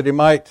him so that he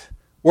might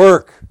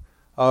work.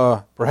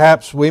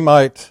 Perhaps we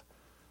might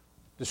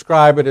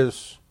describe it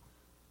as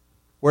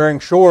wearing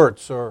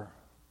shorts or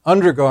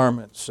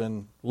undergarments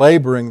and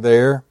laboring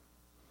there.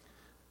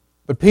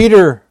 But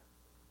Peter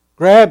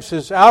grabs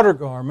his outer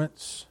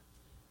garments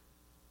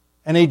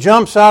and he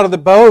jumps out of the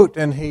boat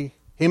and he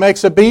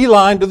makes a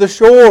beeline to the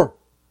shore.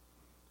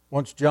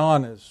 Once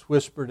John has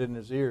whispered in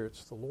his ear,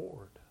 it's the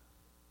Lord.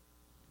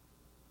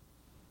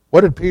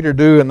 What did Peter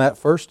do in that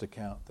first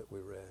account that we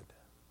read?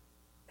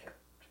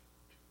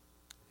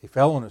 He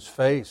fell on his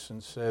face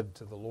and said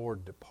to the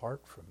Lord,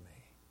 "Depart from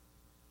me."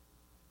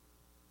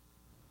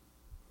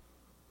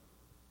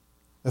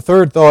 The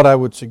third thought I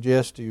would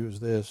suggest to you is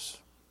this.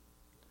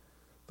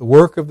 The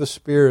work of the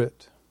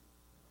Spirit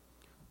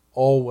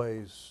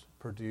always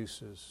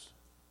produces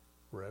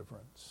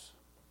reverence.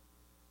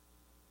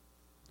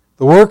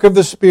 The work of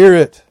the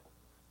Spirit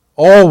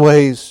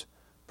always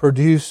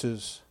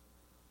produces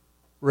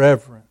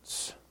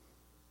reverence.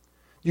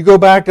 You go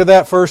back to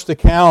that first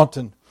account,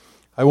 and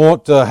I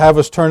won't have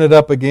us turn it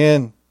up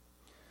again.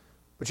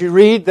 But you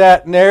read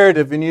that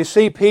narrative, and you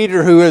see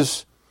Peter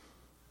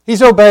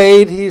he's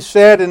obeyed, he's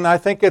said, and I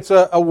think it's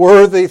a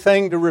worthy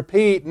thing to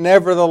repeat,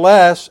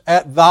 nevertheless,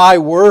 at thy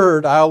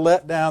word I'll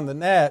let down the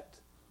net.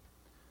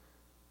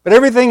 But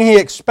everything he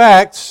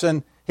expects,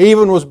 and he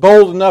even was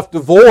bold enough to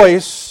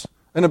voice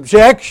an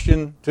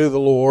objection to the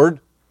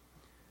Lord,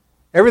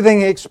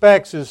 everything he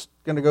expects is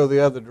going to go the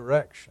other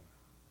direction.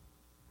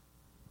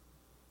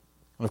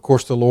 And of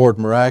course the Lord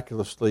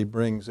miraculously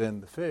brings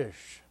in the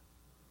fish,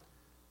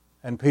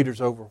 and Peter's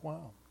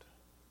overwhelmed.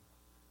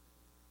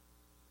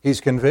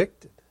 He's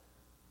convicted.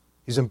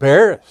 He's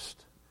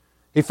embarrassed.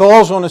 He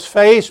falls on his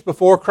face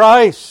before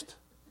Christ.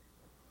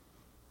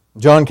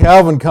 John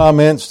Calvin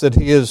comments that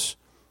he is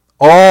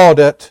awed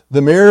at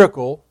the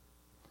miracle,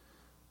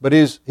 but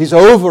he's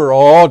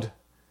overawed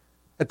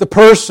at the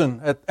person,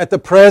 at the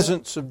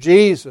presence of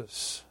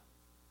Jesus.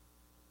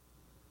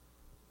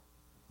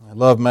 I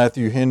love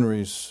Matthew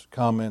Henry's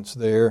comments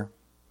there.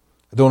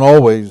 I don't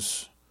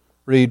always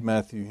read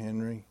Matthew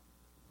Henry,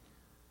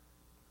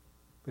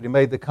 but he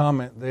made the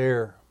comment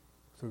there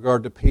with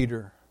regard to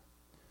Peter.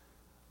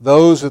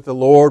 Those that the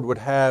Lord would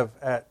have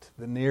at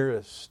the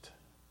nearest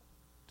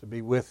to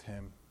be with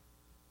Him,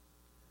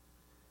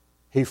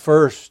 He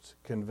first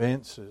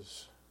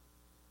convinces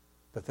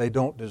that they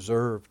don't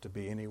deserve to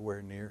be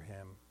anywhere near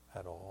Him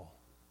at all.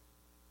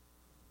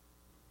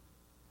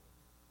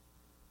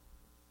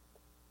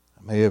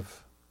 I may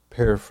have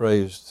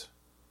paraphrased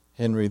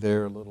Henry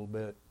there a little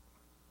bit.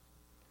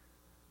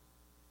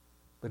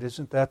 But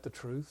isn't that the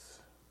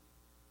truth?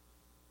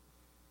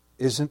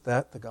 Isn't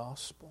that the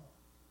gospel?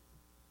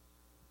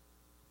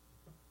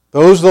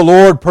 Those the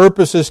Lord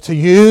purposes to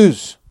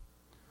use,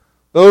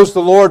 those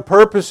the Lord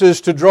purposes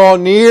to draw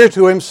near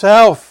to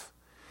Himself,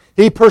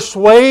 He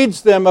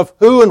persuades them of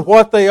who and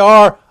what they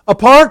are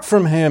apart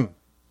from Him.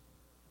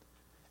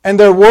 And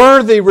they're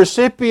worthy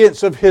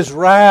recipients of His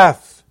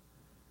wrath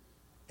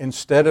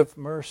instead of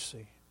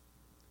mercy,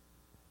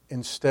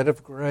 instead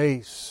of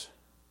grace,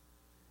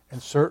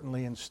 and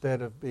certainly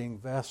instead of being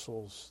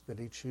vessels that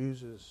He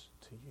chooses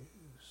to use.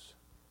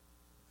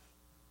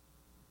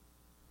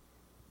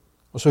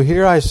 Well, so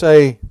here I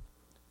say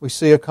we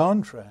see a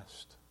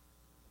contrast.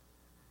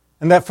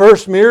 And that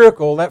first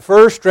miracle, that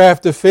first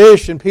draft of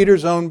fish in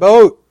Peter's own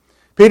boat,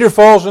 Peter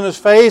falls on his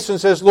face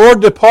and says,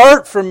 "Lord,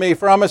 depart from me,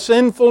 for I'm a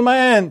sinful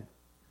man."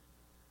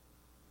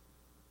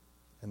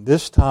 And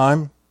this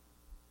time,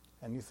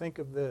 and you think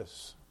of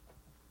this,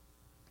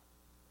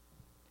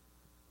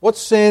 what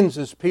sins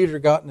has Peter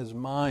got in his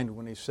mind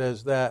when he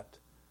says that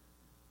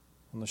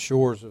on the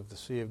shores of the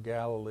Sea of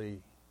Galilee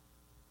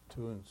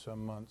 2 and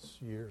some months,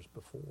 years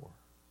before?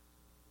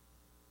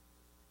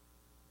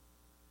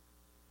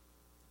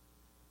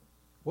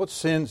 What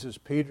sins has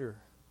Peter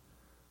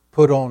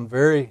put on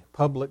very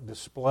public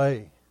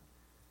display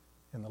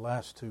in the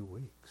last 2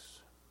 weeks?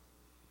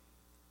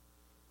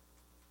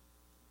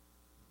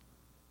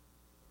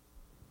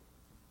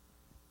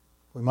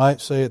 We might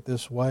say it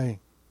this way.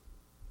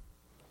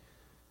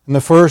 In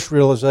the first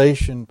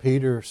realization,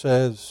 Peter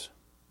says,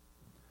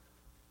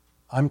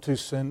 I'm too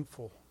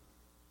sinful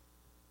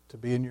to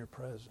be in your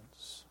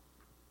presence.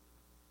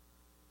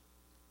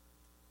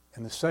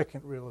 In the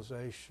second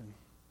realization,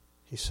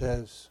 he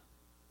says,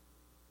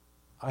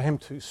 I am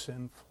too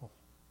sinful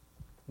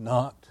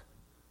not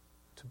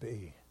to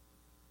be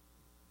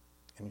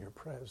in your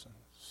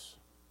presence.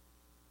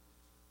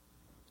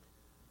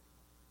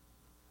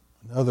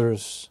 And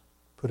others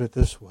put it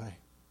this way.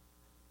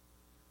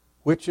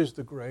 Which is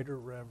the greater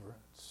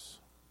reverence?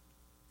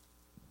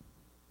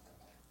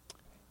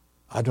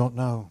 I don't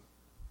know.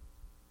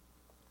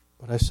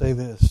 But I say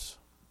this.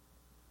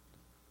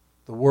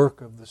 The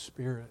work of the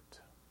Spirit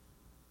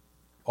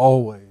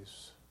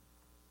always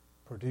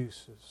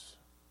produces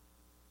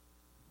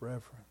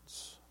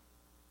reverence.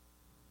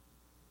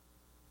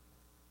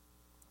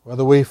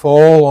 Whether we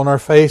fall on our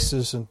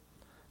faces and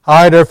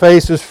hide our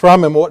faces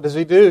from Him, what does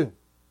He do?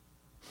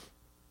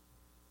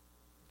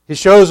 He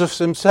shows us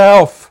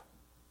Himself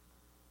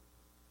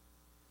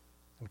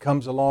and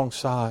comes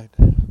alongside.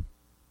 And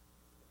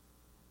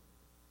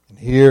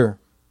here,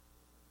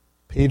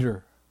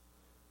 Peter,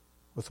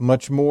 with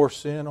much more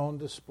sin on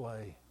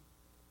display,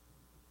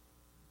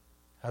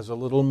 has a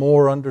little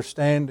more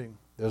understanding.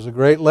 There's a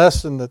great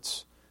lesson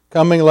that's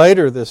coming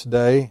later this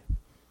day.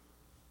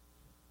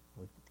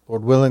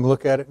 Lord willing,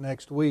 look at it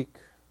next week.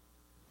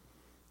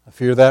 I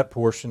fear that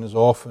portion is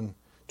often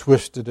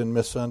twisted and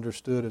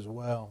misunderstood as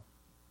well.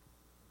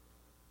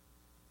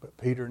 But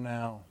Peter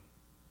now,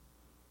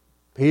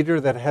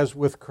 Peter that has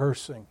with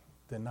cursing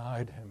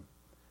denied Him,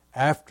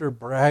 after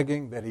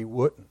bragging that he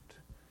wouldn't,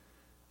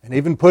 and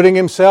even putting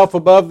himself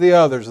above the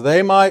others,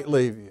 they might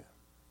leave you,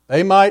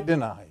 they might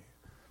deny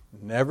you.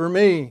 Never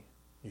me.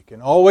 You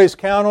can always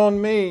count on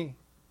me.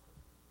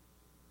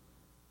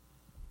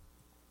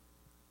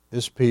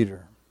 This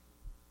Peter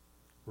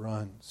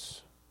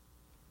runs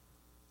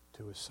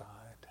to his side.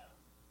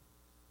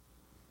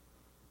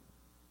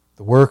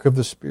 The work of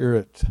the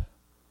Spirit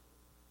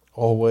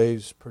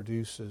always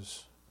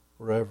produces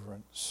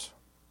reverence.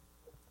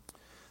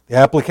 The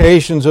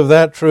applications of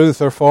that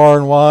truth are far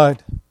and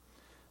wide.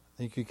 I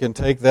think you can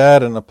take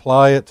that and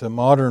apply it to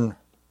modern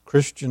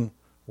Christian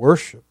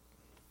worship.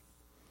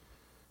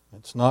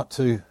 It's not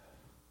to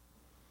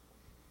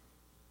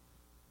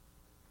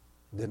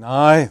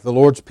deny the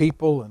Lord's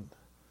people and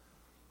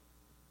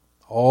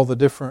all the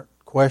different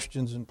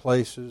questions and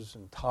places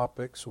and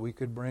topics we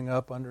could bring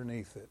up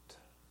underneath it.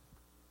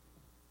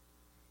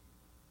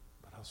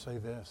 But I'll say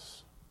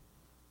this.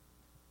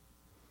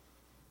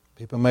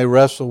 People may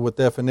wrestle with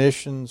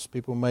definitions.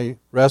 People may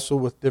wrestle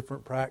with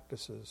different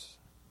practices.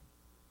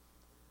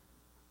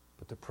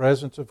 But the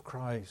presence of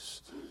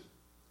Christ,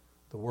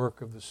 the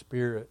work of the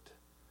Spirit,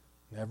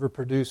 never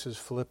produces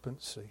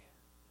flippancy.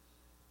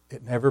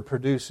 It never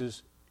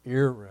produces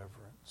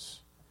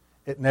irreverence.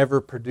 It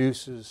never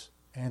produces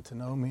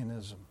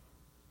antinomianism.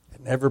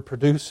 It never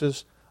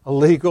produces a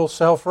legal,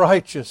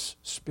 self-righteous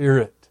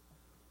spirit.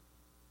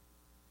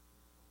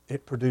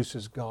 It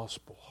produces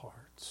gospel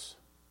hearts.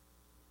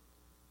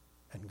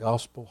 And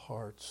gospel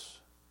hearts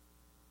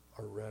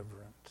are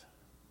reverent.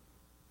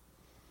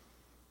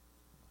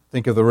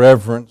 Think of the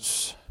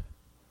reverence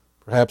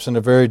perhaps in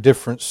a very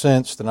different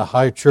sense than a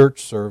high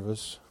church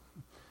service,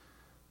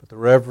 but the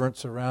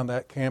reverence around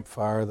that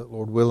campfire that,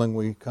 Lord willing,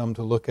 we come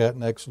to look at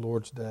next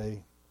Lord's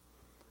Day,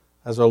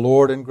 as our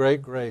Lord in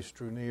great grace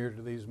drew near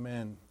to these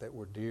men that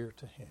were dear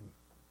to Him.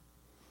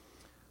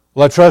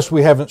 Well, I trust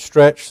we haven't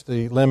stretched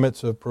the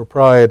limits of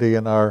propriety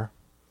in our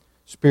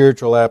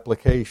spiritual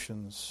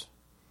applications,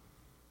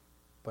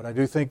 but I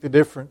do think the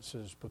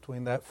differences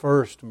between that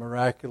first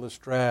miraculous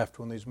draft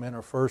when these men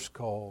are first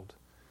called,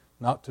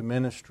 not to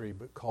ministry,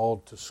 but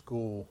called to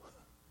school,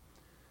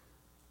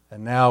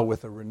 and now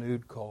with a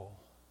renewed call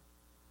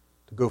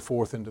to go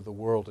forth into the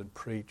world and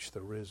preach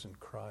the risen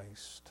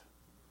Christ.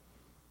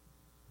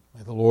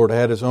 May the Lord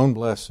add His own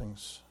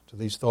blessings to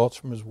these thoughts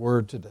from His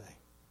Word today.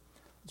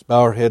 Let's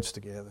bow our heads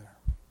together.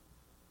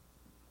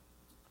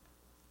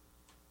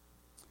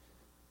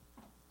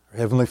 Our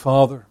Heavenly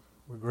Father,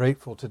 we're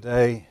grateful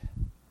today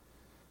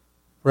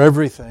for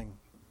everything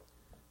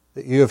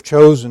that You have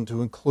chosen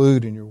to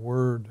include in Your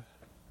Word.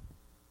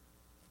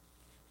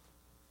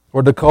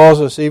 Lord, to cause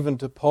us even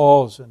to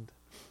pause and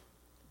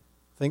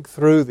think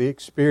through the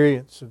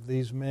experience of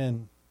these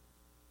men.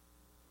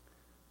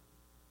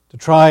 To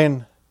try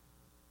and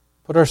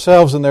put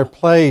ourselves in their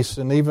place,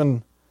 and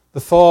even the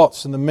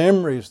thoughts and the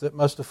memories that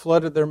must have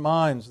flooded their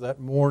minds that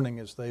morning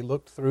as they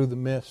looked through the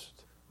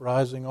mist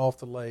rising off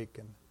the lake.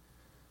 And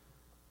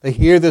they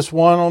hear this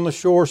one on the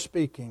shore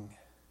speaking,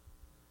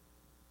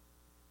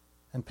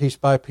 and piece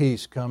by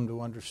piece come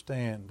to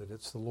understand that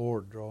it's the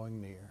Lord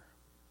drawing near.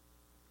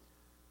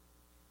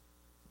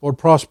 Lord,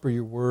 prosper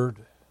Your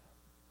Word.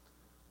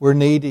 We're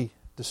needy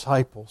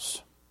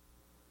disciples.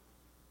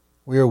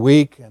 We are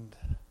weak and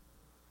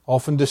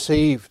often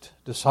deceived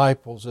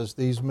disciples, as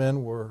these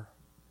men were.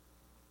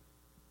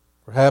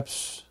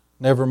 Perhaps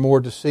never more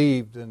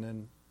deceived than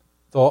in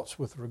thoughts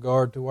with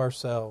regard to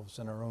ourselves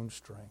and our own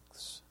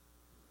strengths.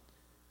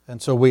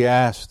 And so we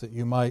ask that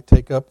you might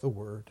take up the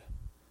Word,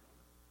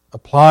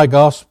 apply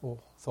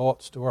gospel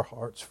thoughts to our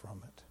hearts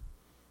from it.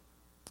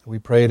 We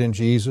pray it in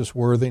Jesus'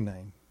 worthy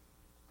name.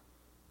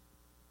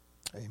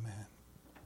 Amen.